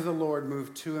eyes of the Lord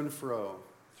move to and fro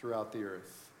throughout the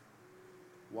earth.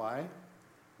 Why?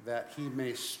 That he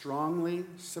may strongly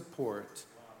support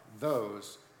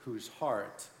those whose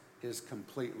heart is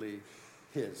completely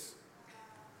his.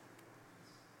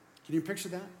 Can you picture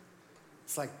that?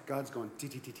 It's like God's going,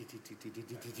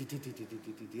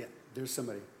 yeah, there's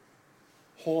somebody,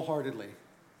 wholeheartedly.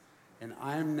 And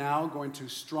I'm now going to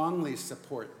strongly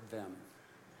support them.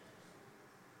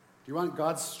 Do you want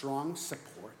God's strong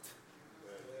support?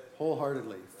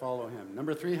 Wholeheartedly follow him.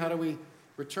 Number 3, how do we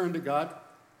return to God?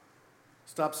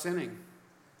 Stop sinning.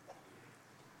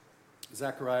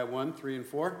 Zechariah 1, 3 and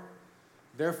 4.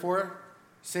 Therefore,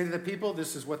 say to the people,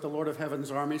 this is what the Lord of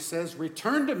Heaven's army says,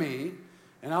 return to me,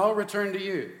 and I'll return to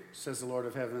you, says the Lord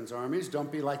of Heaven's armies.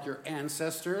 Don't be like your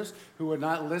ancestors who would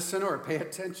not listen or pay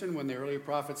attention when the early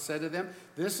prophets said to them,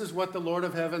 this is what the Lord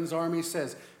of Heaven's army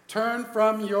says. Turn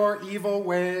from your evil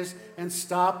ways and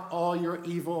stop all your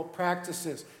evil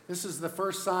practices. This is the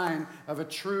first sign of a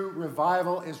true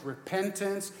revival is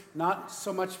repentance, not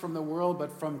so much from the world,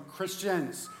 but from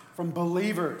Christians, from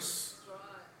believers.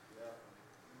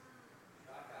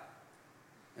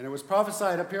 And it was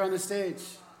prophesied up here on the stage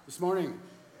this morning.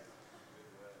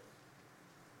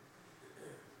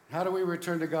 How do we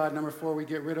return to God? Number 4, we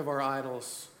get rid of our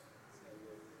idols.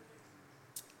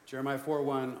 Jeremiah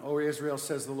 4:1, O Israel,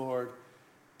 says the Lord,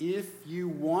 if you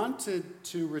wanted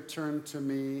to return to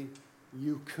me,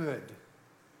 you could.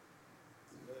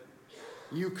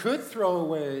 You could throw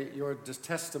away your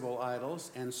detestable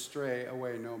idols and stray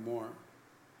away no more.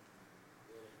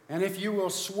 And if you will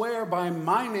swear by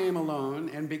my name alone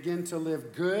and begin to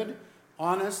live good,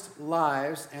 honest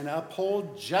lives and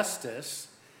uphold justice,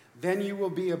 then you will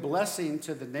be a blessing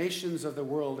to the nations of the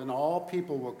world, and all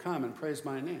people will come and praise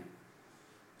my name.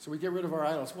 So we get rid of our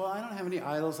idols. Well, I don't have any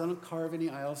idols. I don't carve any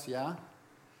idols. Yeah?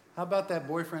 How about that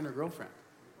boyfriend or girlfriend?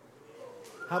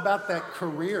 How about that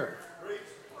career?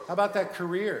 How about that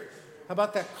career? How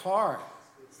about that car?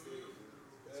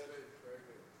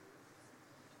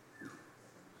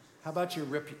 How about your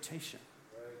reputation?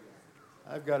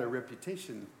 I've got a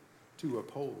reputation to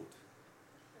uphold.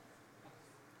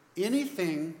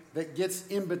 Anything that gets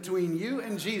in between you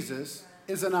and Jesus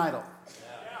is an idol.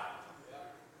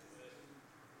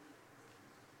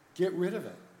 Get rid of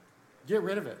it. Get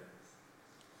rid of it.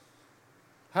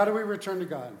 How do we return to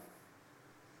God?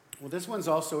 Well, this one's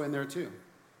also in there too,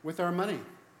 with our money.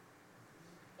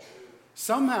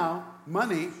 Somehow,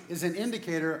 money is an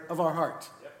indicator of our heart.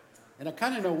 And I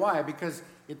kind of know why, because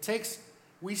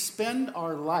we spend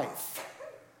our life,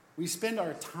 we spend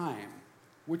our time,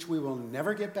 which we will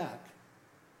never get back,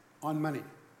 on money.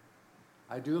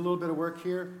 I do a little bit of work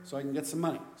here so I can get some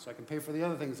money, so I can pay for the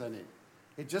other things I need.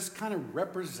 It just kind of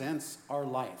represents our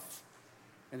life.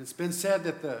 And it's been said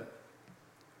that the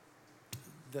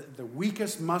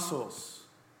weakest muscles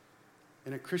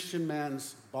in a Christian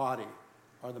man's body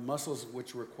are the muscles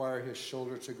which require his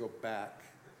shoulder to go back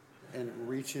and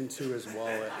reach into his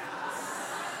wallet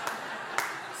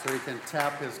so he can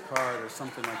tap his card or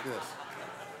something like this.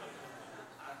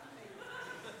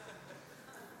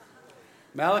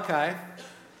 Malachi,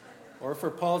 or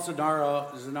for Paul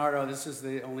Zanardo, this is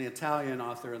the only Italian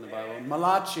author in the Bible.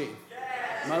 Malachi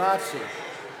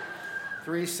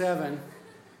 3:7.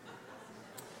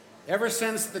 Ever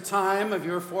since the time of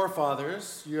your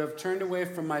forefathers, you have turned away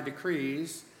from my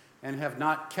decrees and have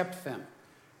not kept them.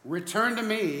 Return to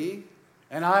me,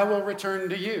 and I will return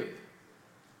to you,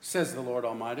 says the Lord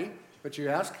Almighty. But you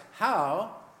ask,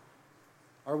 how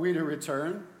are we to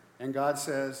return? And God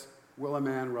says, will a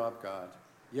man rob God?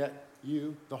 Yet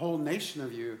you, the whole nation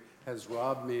of you, has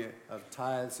robbed me of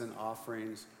tithes and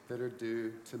offerings that are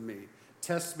due to me.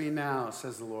 Test me now,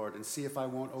 says the Lord, and see if I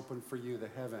won't open for you the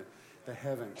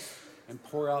heavens, and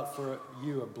pour out for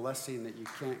you a blessing that you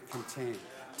can't contain.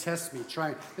 Test me, try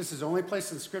me. This is the only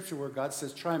place in Scripture where God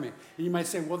says, try me. And you might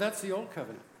say, well, that's the old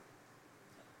covenant.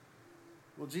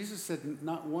 Well, Jesus said,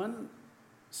 not one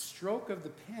stroke of the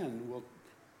pen will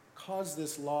cause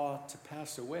this law to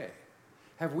pass away.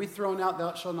 Have we thrown out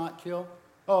thou shalt not kill?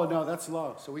 Oh, no, that's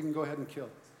law, so we can go ahead and kill.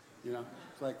 You know,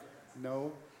 it's like,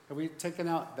 no. Have we taken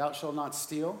out thou shalt not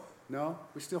steal? No.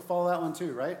 We still follow that one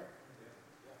too, right?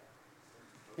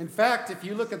 In fact, if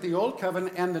you look at the Old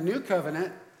Covenant and the New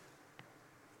Covenant,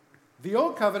 the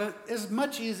Old Covenant is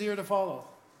much easier to follow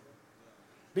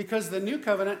because the New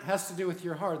Covenant has to do with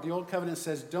your heart. The Old Covenant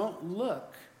says, don't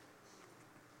look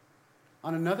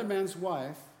on another man's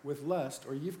wife with lust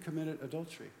or you've committed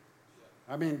adultery.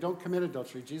 I mean, don't commit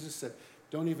adultery. Jesus said,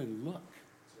 don't even look.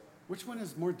 Which one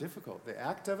is more difficult, the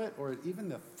act of it or even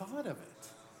the thought of it?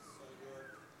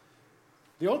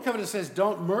 The Old Covenant says,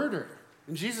 don't murder.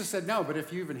 And Jesus said, no, but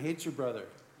if you even hate your brother,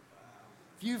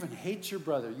 you've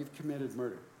committed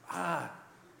murder.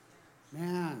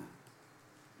 Man,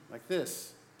 like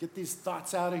this. Get these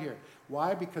thoughts out of here.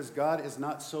 Why? Because God is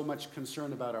not so much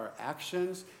concerned about our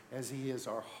actions as he is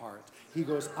our heart. He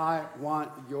goes, I want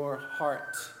your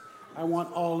heart. I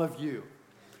want all of you.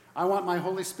 I want my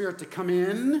Holy Spirit to come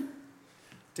in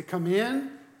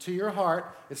to your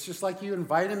heart. It's just like you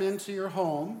invite him into your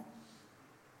home.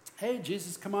 Hey,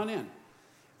 Jesus, come on in.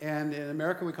 And in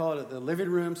America, we call it the living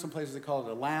room. Some places they call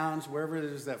it a lounge, wherever it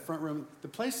is, that front room. The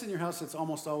place in your house that's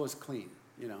almost always clean,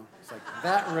 you know. It's like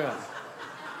that room.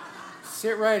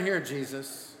 Sit right here,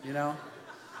 Jesus, you know.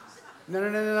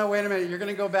 No, wait a minute. You're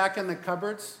going to go back in the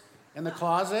cupboards, in the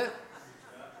closet?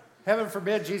 Heaven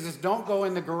forbid, Jesus, don't go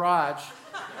in the garage.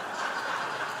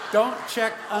 Don't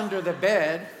check under the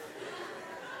bed.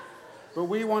 But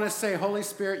we want to say, Holy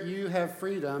Spirit, you have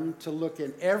freedom to look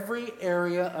in every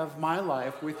area of my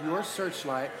life with your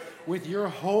searchlight, with your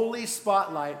holy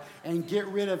spotlight, and get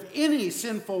rid of any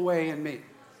sinful way in me.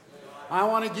 I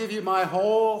want to give you my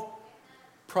whole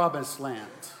promised land.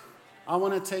 I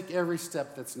want to take every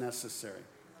step that's necessary.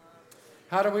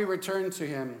 How do we return to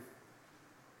him?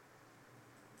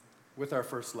 With our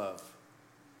first love.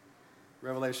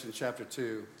 Revelation chapter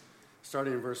 2,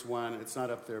 starting in verse 1. It's not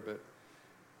up there, but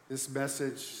this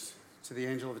message to the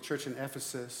angel of the church in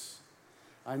Ephesus.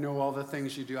 I know all the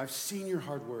things you do. I've seen your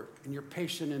hard work and your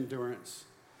patient endurance.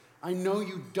 I know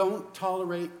you don't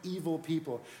tolerate evil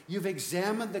people. You've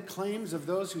examined the claims of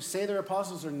those who say they're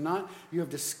apostles or not. You have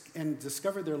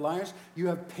discovered their liars. You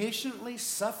have patiently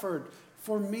suffered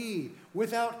for me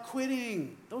without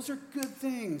quitting. Those are good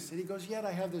things. And he goes, yet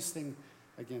I have this thing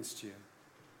against you.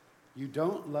 You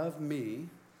don't love me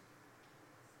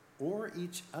or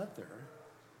each other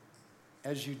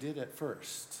as you did at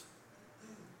first.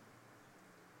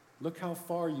 Look how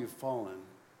far you've fallen.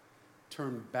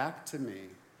 Turn back to me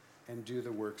and do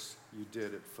the works you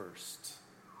did at first.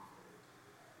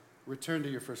 Return to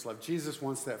your first love. Jesus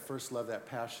wants that first love, that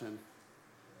passion.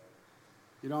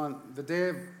 You know, on the day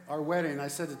of our wedding, I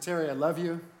said to Terry, I love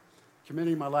you,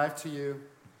 committing my life to you.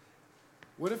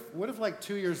 What if like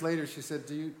 2 years later she said,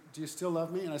 do you still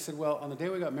love me? And I said, well, on the day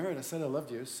we got married, I said I loved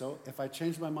you, so if I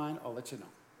change my mind, I'll let you know.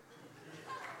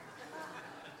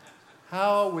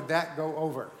 How would that go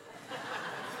over?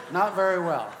 Not very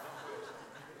well.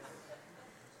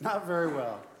 Not very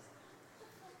well.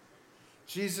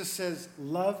 Jesus says,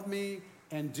 love me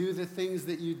and do the things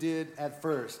that you did at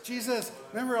first. Jesus,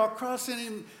 remember, I'll cross any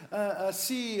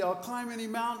sea, I'll climb any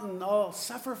mountain, I'll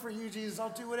suffer for you, Jesus, I'll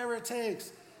do whatever it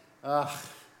takes. We're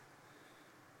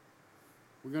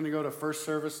going to go to first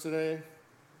service today,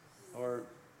 or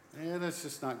let's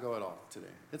just not go at all today.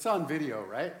 It's on video,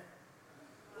 right?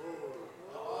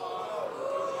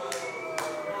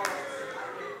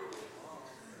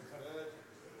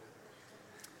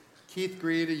 Keith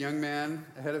Greed, a young man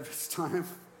ahead of his time,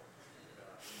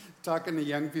 talking to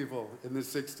young people in the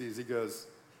 60s, he goes,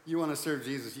 you want to serve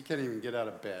Jesus, you can't even get out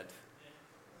of bed.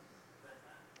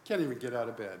 Can't even get out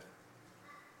of bed.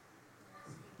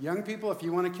 Young people, if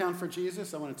you want to count for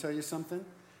Jesus, I want to tell you something.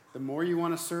 The more you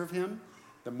want to serve him,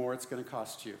 the more it's going to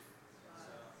cost you.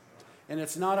 And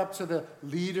it's not up to the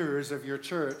leaders of your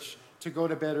church to go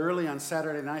to bed early on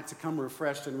Saturday night to come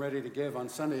refreshed and ready to give on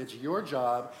Sunday. It's your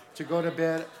job to go to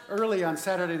bed early on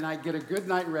Saturday night, get a good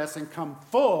night rest, and come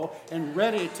full and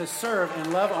ready to serve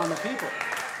and love on the people.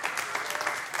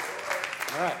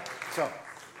 All right, so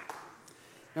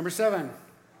number 7.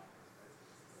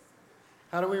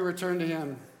 How do we return to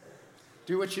him?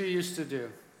 Do what you used to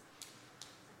do.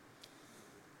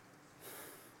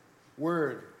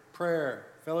 Word, prayer,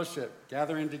 fellowship,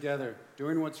 gathering together,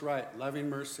 doing what's right, loving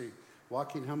mercy,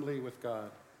 walking humbly with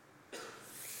God.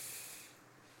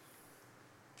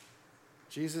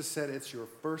 Jesus said it's your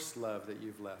first love that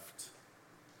you've left.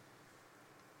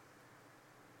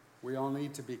 We all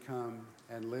need to become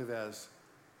and live as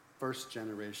first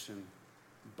generation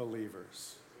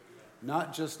believers.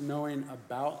 Not just knowing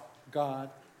about God,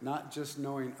 not just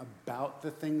knowing about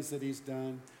the things that he's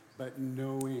done, but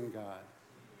knowing God.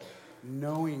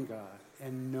 Knowing God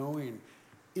and knowing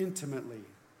intimately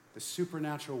the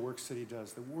supernatural works that he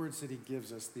does, the words that he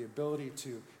gives us, the ability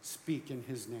to speak in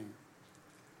his name.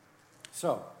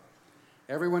 So,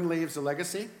 everyone leaves a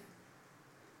legacy,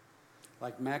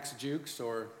 like Max Jukes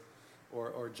or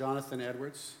Jonathan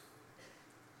Edwards.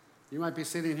 You might be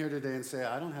sitting here today and say,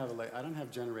 I don't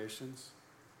have generations.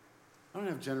 I don't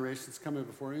have generations coming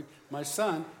before me. My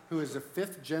son, who is a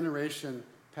 5th generation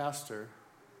pastor,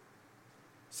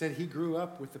 said he grew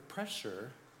up with the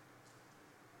pressure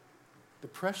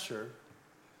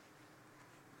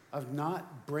of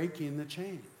not breaking the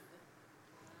chain.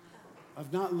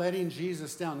 of not letting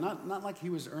Jesus down. Not like he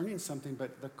was earning something,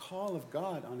 but the call of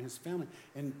God on his family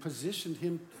and positioned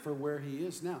him for where he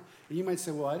is now. And you might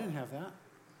say, well, I didn't have that.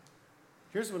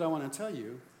 Here's what I want to tell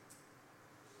you.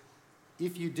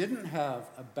 If you didn't have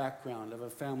a background of a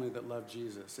family that loved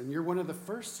Jesus, and you're one of the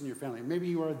first in your family, maybe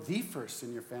you are the first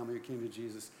in your family who came to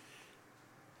Jesus,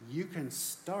 you can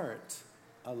start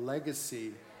a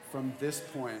legacy from this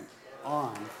point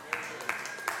on.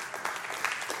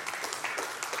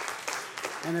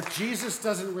 And if Jesus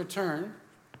doesn't return,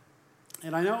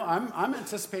 and I know I'm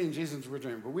anticipating Jesus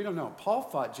return, but we don't know. Paul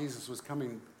thought Jesus was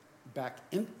coming back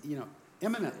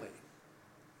imminently.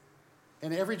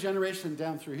 And every generation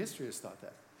down through history has thought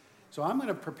that. So I'm going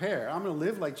to prepare. I'm going to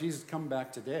live like Jesus come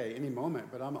back today, any moment,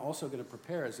 but I'm also going to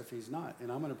prepare as if he's not.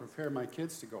 And I'm going to prepare my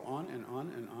kids to go on and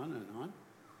on and on and on.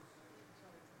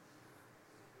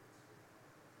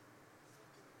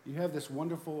 You have this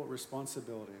wonderful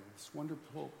responsibility, this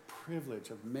wonderful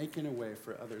privilege of making a way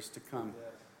for others to come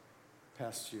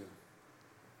past you.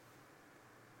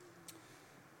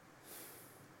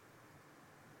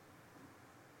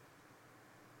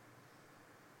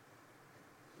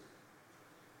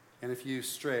 And if you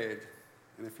strayed,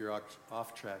 and if you're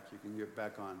off track, you can get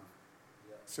back on.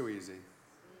 So easy.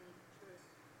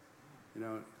 You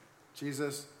know,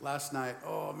 Jesus, last night,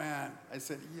 oh man, I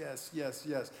said yes, yes,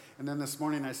 yes. And then this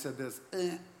morning I said this,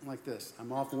 like this.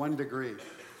 I'm off 1 degree.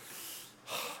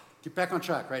 Get back on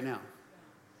track right now.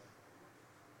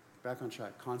 Back on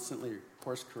track, constantly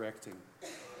course correcting.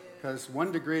 Because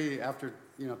 1 degree after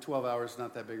 12 hours is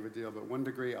not that big of a deal, but 1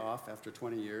 degree off after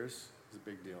 20 years is a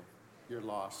big deal. You're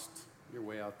lost. You're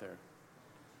way out there.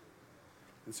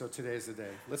 And so today's the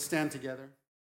day. Let's stand together.